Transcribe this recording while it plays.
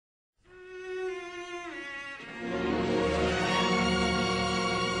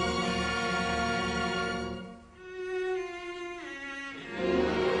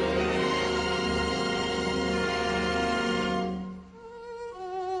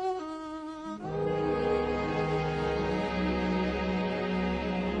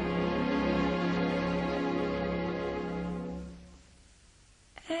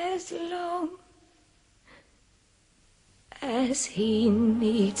as he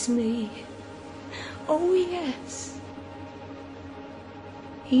needs me. Oh yes,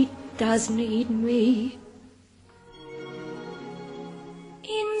 he does need me.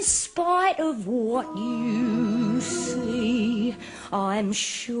 In spite of what you see, I'm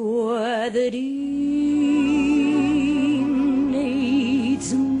sure that he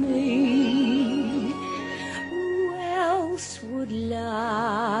needs me. Who else would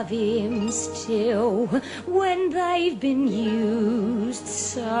love him still when they've been used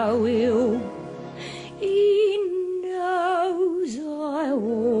so ill? He knows I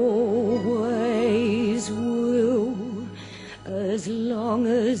always will, as long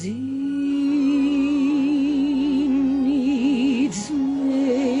as he needs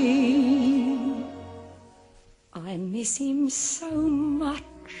me. I miss him so much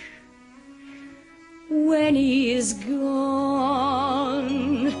when he is gone,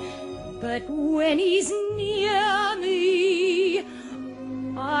 but when he's near me,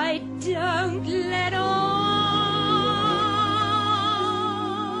 I don't let on.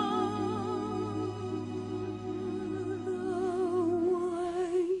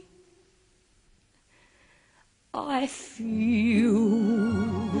 I feel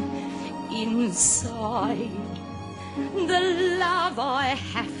inside the love I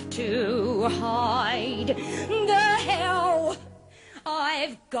have to hide, the hell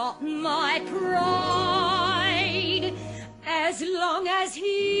I've got my pride, as long as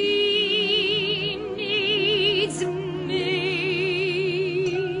he needs me.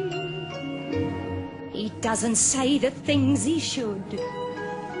 He doesn't say the things he should.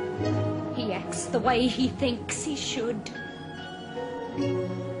 He acts the way he thinks he should.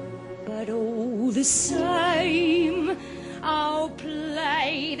 But all the same, I'll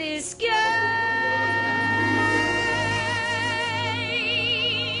play this game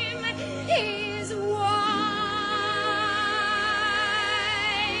his way,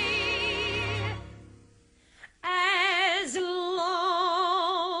 as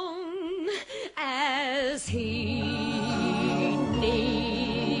long as he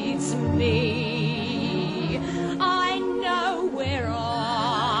needs me. I know where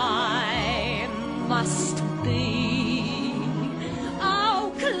I must be.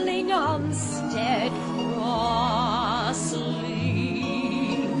 I'll cling on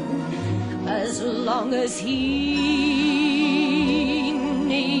steadfastly, as long as he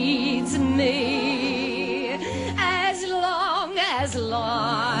needs me. As long as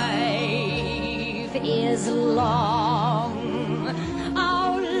life is long,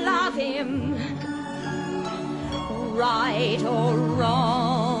 I'll love him, right or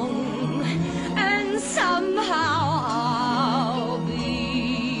wrong, and somehow I'll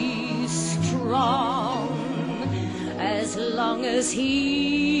be strong, as long as he